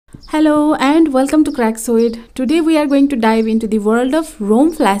Hello and welcome to Craxoid. Today we are going to dive into the world of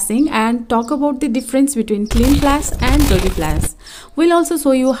ROM flashing and talk about the difference between clean flash and dirty flash. We'll also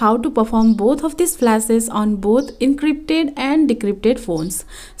show you how to perform both of these flashes on both encrypted and decrypted phones.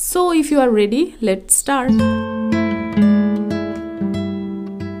 So if you are ready, let's start.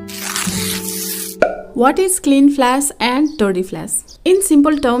 What is clean flash and dirty flash? In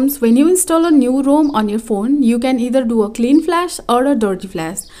simple terms, when you install a new ROM on your phone, you can either do a clean flash or a dirty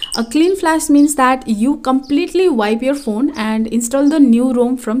flash. A clean flash means that you completely wipe your phone and install the new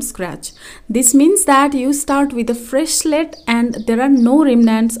ROM from scratch. This means that you start with a fresh slate and there are no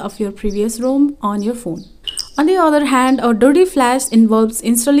remnants of your previous ROM on your phone. On the other hand, a dirty flash involves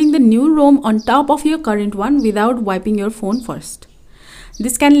installing the new ROM on top of your current one without wiping your phone first.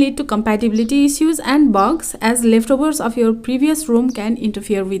 This can lead to compatibility issues and bugs, as leftovers of your previous ROM can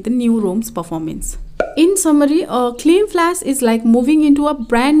interfere with the new ROM's performance. In summary, a clean flash is like moving into a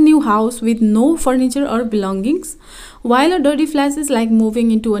brand new house with no furniture or belongings, while a dirty flash is like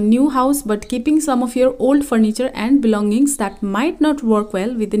moving into a new house but keeping some of your old furniture and belongings that might not work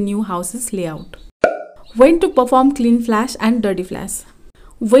well with the new house's layout. When to perform clean flash and dirty flash?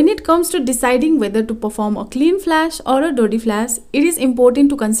 When it comes to deciding whether to perform a clean flash or a dirty flash, it is important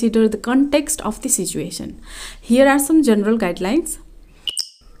to consider the context of the situation. Here are some general guidelines.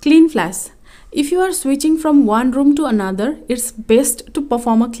 Clean flash. If you are switching from one room to another, it's best to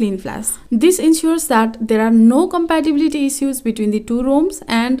perform a clean flash. This ensures that there are no compatibility issues between the two ROMs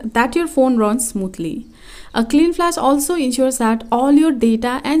and that your phone runs smoothly. A clean flash also ensures that all your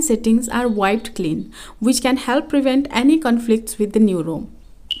data and settings are wiped clean, which can help prevent any conflicts with the new ROM.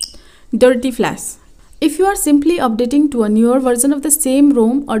 Dirty flash. If you are simply updating to a newer version of the same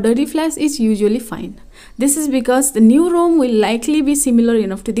ROM, a dirty flash is usually fine. This is because the new ROM will likely be similar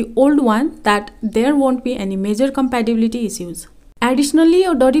enough to the old one that there won't be any major compatibility issues. Additionally,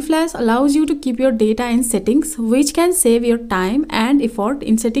 a dirty flash allows you to keep your data and settings, which can save your time and effort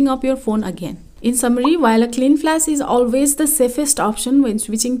in setting up your phone again. In summary, while a clean flash is always the safest option when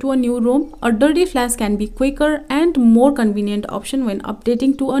switching to a new ROM, a dirty flash can be quicker and more convenient option when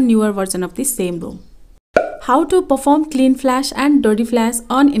updating to a newer version of the same ROM. How to perform clean flash and dirty flash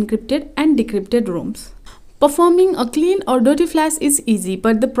on encrypted and decrypted ROMs? Performing a clean or dirty flash is easy,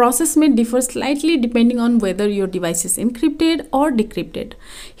 but the process may differ slightly depending on whether your device is encrypted or decrypted.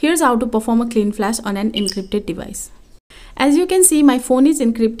 Here's how to perform a clean flash on an encrypted device. As you can see, my phone is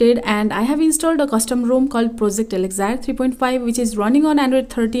encrypted and I have installed a custom ROM called Project Elixir 3.5, which is running on Android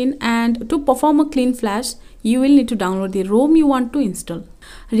 13, and to perform a clean flash, you will need to download the ROM you want to install.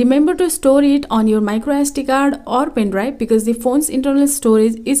 Remember to store it on your microSD card or pen drive because the phone's internal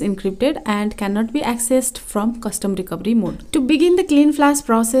storage is encrypted and cannot be accessed from custom recovery mode. To begin the clean flash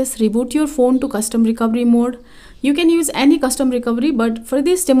process, reboot your phone to custom recovery mode. You can use any custom recovery, but for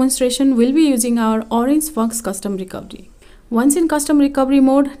this demonstration, we'll be using our Orange Fox custom recovery. Once in custom recovery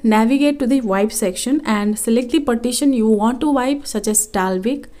mode, navigate to the wipe section and select the partition you want to wipe, such as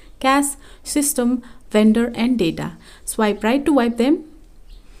Dalvik, cache, system, vendor and data. Swipe right to wipe them.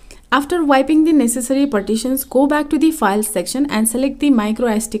 After wiping the necessary partitions, go back to the files section and select the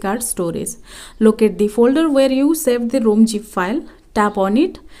microSD card storage. Locate the folder where you saved the ROM zip file, tap on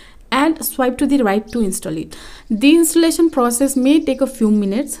it and swipe to the right to install it. The installation process may take a few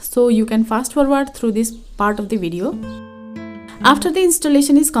minutes, so you can fast forward through this part of the video. After the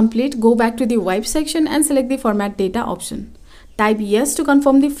installation is complete, go back to the wipe section and select the format data option. Type yes to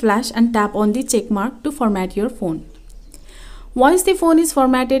confirm the flash and tap on the check mark to format your phone. Once the phone is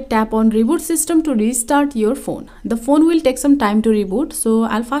formatted, tap on reboot system to restart your phone. The phone will take some time to reboot, so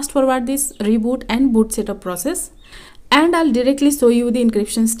I'll fast forward this reboot and boot setup process, and I'll directly show you the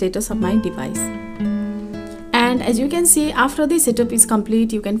encryption status of my device. And as you can see, after the setup is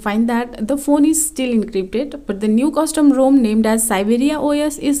complete, you can find that the phone is still encrypted, but the new custom ROM named as Siberia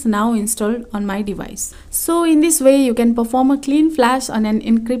OS is now installed on my device. So in this way, you can perform a clean flash on an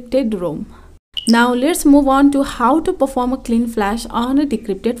encrypted ROM. Now let's move on to how to perform a clean flash on a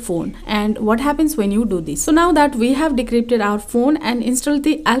decrypted phone and what happens when you do this. So now that we have decrypted our phone and installed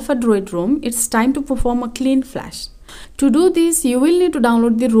the Alpha Droid ROM, it's time to perform a clean flash. To do this, you will need to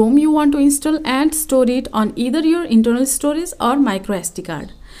download the ROM you want to install and store it on either your internal storage or microSD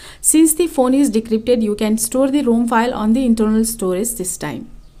card. Since the phone is decrypted, you can store the ROM file on the internal storage this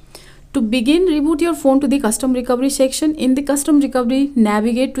time. To begin, reboot your phone to the custom recovery section. In the custom recovery,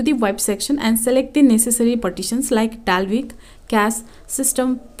 navigate to the wipe section and select the necessary partitions like Dalvik, cache,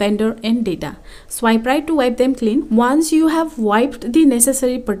 system, vendor and data. Swipe right to wipe them clean. Once you have wiped the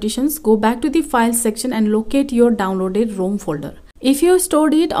necessary partitions, go back to the files section and locate your downloaded ROM folder. If you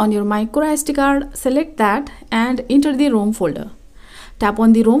stored it on your microSD card, select that and enter the ROM folder. tap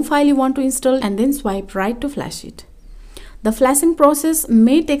on the ROM file you want to install and then swipe right to flash it. The flashing process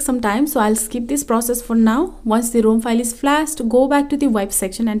may take some time, so I'll skip this process for now. Once the ROM file is flashed, go back to the wipe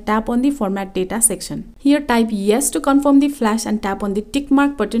section and tap on the format data section. Here type yes to confirm the flash and tap on the tick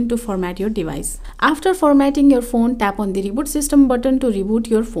mark button to format your device. After formatting your phone, tap on the reboot system button to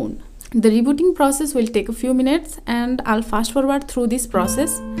reboot your phone. The rebooting process will take a few minutes and I'll fast forward through this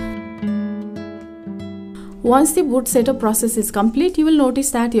process. Once the boot setup process is complete, you will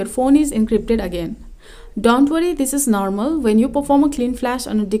notice that your phone is encrypted again. Don't worry, this is normal. When you perform a clean flash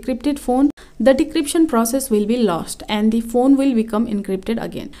on a decrypted phone, the decryption process will be lost and the phone will become encrypted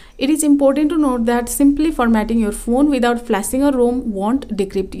again. It is important to note that simply formatting your phone without flashing a ROM won't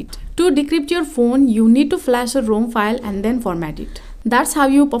decrypt it. To decrypt your phone, you need to flash a ROM file and then format it. That's how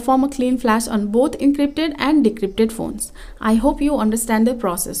you perform a clean flash on both encrypted and decrypted phones. I hope you understand the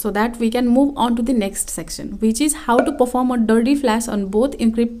process so that we can move on to the next section, which is how to perform a dirty flash on both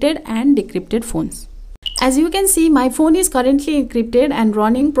encrypted and decrypted phones. As you can see, my phone is currently encrypted and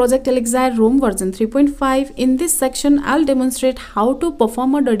running Project Elixir ROM version 3.5. In this section, I'll demonstrate how to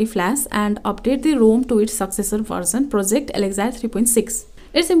perform a dirty flash and update the ROM to its successor version, Project Elixir 3.6.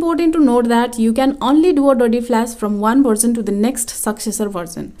 It's important to note that you can only do a dirty flash from one version to the next successor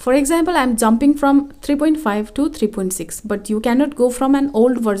version. For example, I'm jumping from 3.5 to 3.6, but you cannot go from an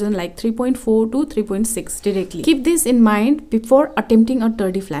old version like 3.4 to 3.6 directly. Keep this in mind before attempting a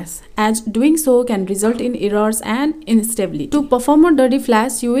dirty flash, as doing so can result in errors and instability. To perform a dirty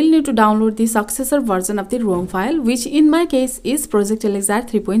flash, you will need to download the successor version of the ROM file, which in my case is Project Elixir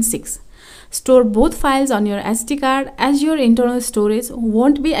 3.6. Store both files on your SD card, as your internal storage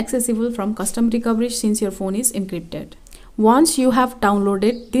won't be accessible from custom recovery since your phone is encrypted. Once you have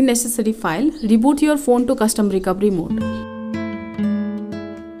downloaded the necessary file, reboot your phone to custom recovery mode.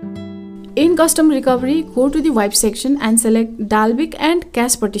 In custom recovery, go to the wipe section and select Dalvik and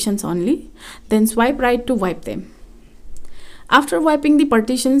cache partitions only, then swipe right to wipe them. After wiping the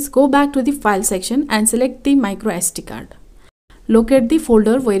partitions, go back to the file section and select the micro SD card. Locate the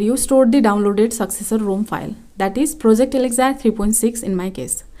folder where you stored the downloaded successor ROM file, that is Project Elixir 3.6 in my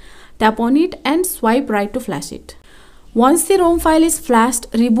case. Tap on it and swipe right to flash it. Once the ROM file is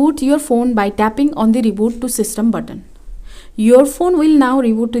flashed, reboot your phone by tapping on the Reboot to System button. Your phone will now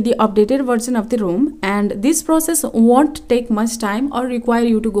reboot to the updated version of the ROM, and this process won't take much time or require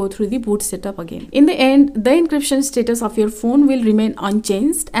you to go through the boot setup again. In the end, the encryption status of your phone will remain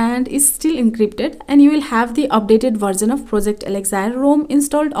unchanged and is still encrypted, and you will have the updated version of Project Elixir ROM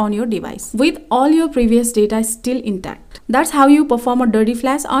installed on your device, with all your previous data still intact. That's how you perform a dirty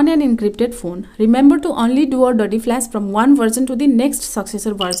flash on an encrypted phone. Remember to only do a dirty flash from one version to the next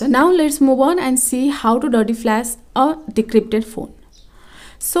successor version. Now let's move on and see how to dirty flash a decrypted phone.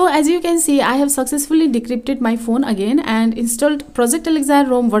 So as you can see, I have successfully decrypted my phone again and installed Project Elixir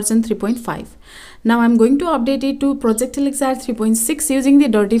ROM version 3.5. Now I'm going to update it to Project Elixir 3.6 using the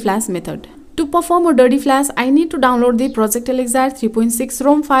dirty flash method. To perform a dirty flash, I need to download the Project Elixir 3.6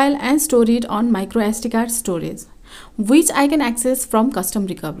 ROM file and store it on micro SD card storage, which I can access from custom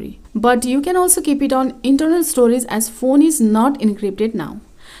recovery. But you can also keep it on internal storage as phone is not encrypted now.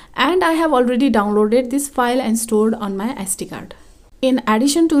 And I have already downloaded this file and stored on my SD card. In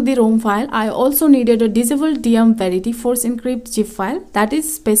addition to the ROM file, I also needed a disable DM Verity Force Encrypt zip file that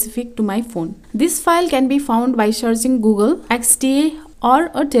is specific to my phone. This file can be found by searching Google, XDA or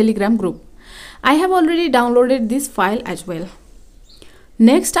a Telegram group. I have already downloaded this file as well.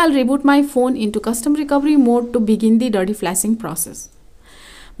 Next, I'll reboot my phone into custom recovery mode to begin the dirty flashing process.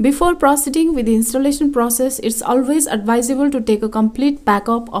 Before proceeding with the installation process, it's always advisable to take a complete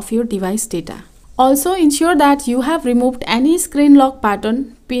backup of your device data. Also, ensure that you have removed any screen lock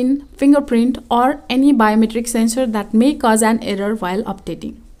pattern, pin, fingerprint, or any biometric sensor that may cause an error while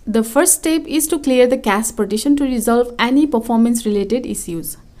updating. The first step is to clear the cache partition to resolve any performance-related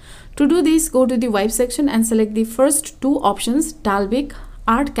issues. To do this, go to the wipe section and select the first two options, Dalvik,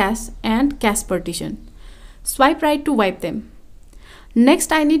 Art Cache, and Cache Partition. Swipe right to wipe them.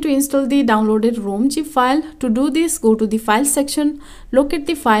 Next, I need to install the downloaded ROM zip file. To do this, go to the File section, locate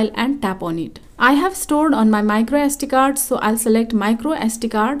the file and tap on it. I have stored on my micro SD card, so I'll select micro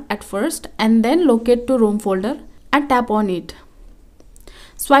SD card at first and then locate to ROM folder and tap on it.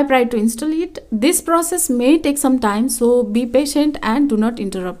 Swipe right to install it. This process may take some time, so be patient and do not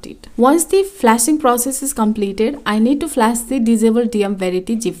interrupt it. Once the flashing process is completed, I need to flash the disable DM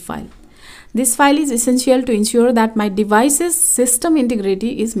Verity zip file. This file is essential to ensure that my device's system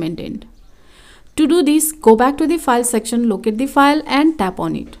integrity is maintained. To do this, go back to the File section, locate the file and tap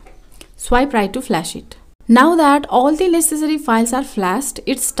on it. Swipe right to flash it. Now that all the necessary files are flashed,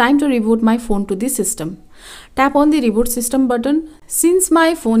 it's time to reboot my phone to the system. Tap on the reboot system button. Since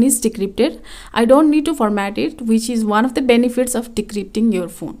my phone is decrypted, I don't need to format it, which is one of the benefits of decrypting your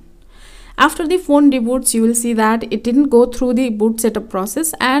phone. After the phone reboots, you will see that it didn't go through the boot setup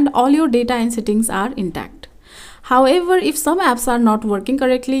process and all your data and settings are intact. However, if some apps are not working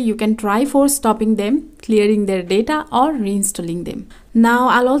correctly, you can try for stopping them, clearing their data or reinstalling them. Now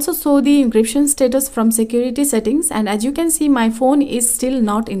I'll also show the encryption status from security settings, and as you can see, my phone is still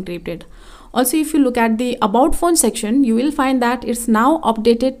not encrypted. Also, if you look at the About Phone section, you will find that it's now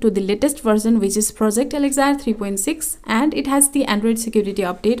updated to the latest version, which is Project Elixir 3.6, and it has the Android security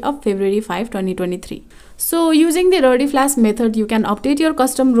update of February 5, 2023. So using the dirty flash method, you can update your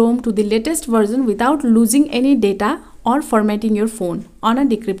custom ROM to the latest version without losing any data or formatting your phone on a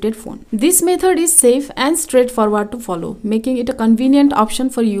decrypted phone. This method is safe and straightforward to follow, making it a convenient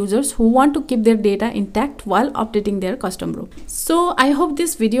option for users who want to keep their data intact while updating their custom ROM. So I hope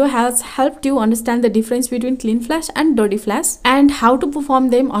this video has helped you understand the difference between clean flash and dirty flash and how to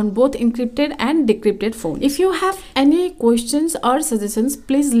perform them on both encrypted and decrypted phones. If you have any questions or suggestions,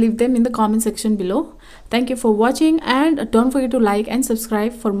 please leave them in the comment section below. Thank you for watching, and don't forget to like and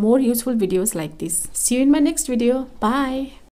subscribe for more useful videos like this. See you in my next video. Bye.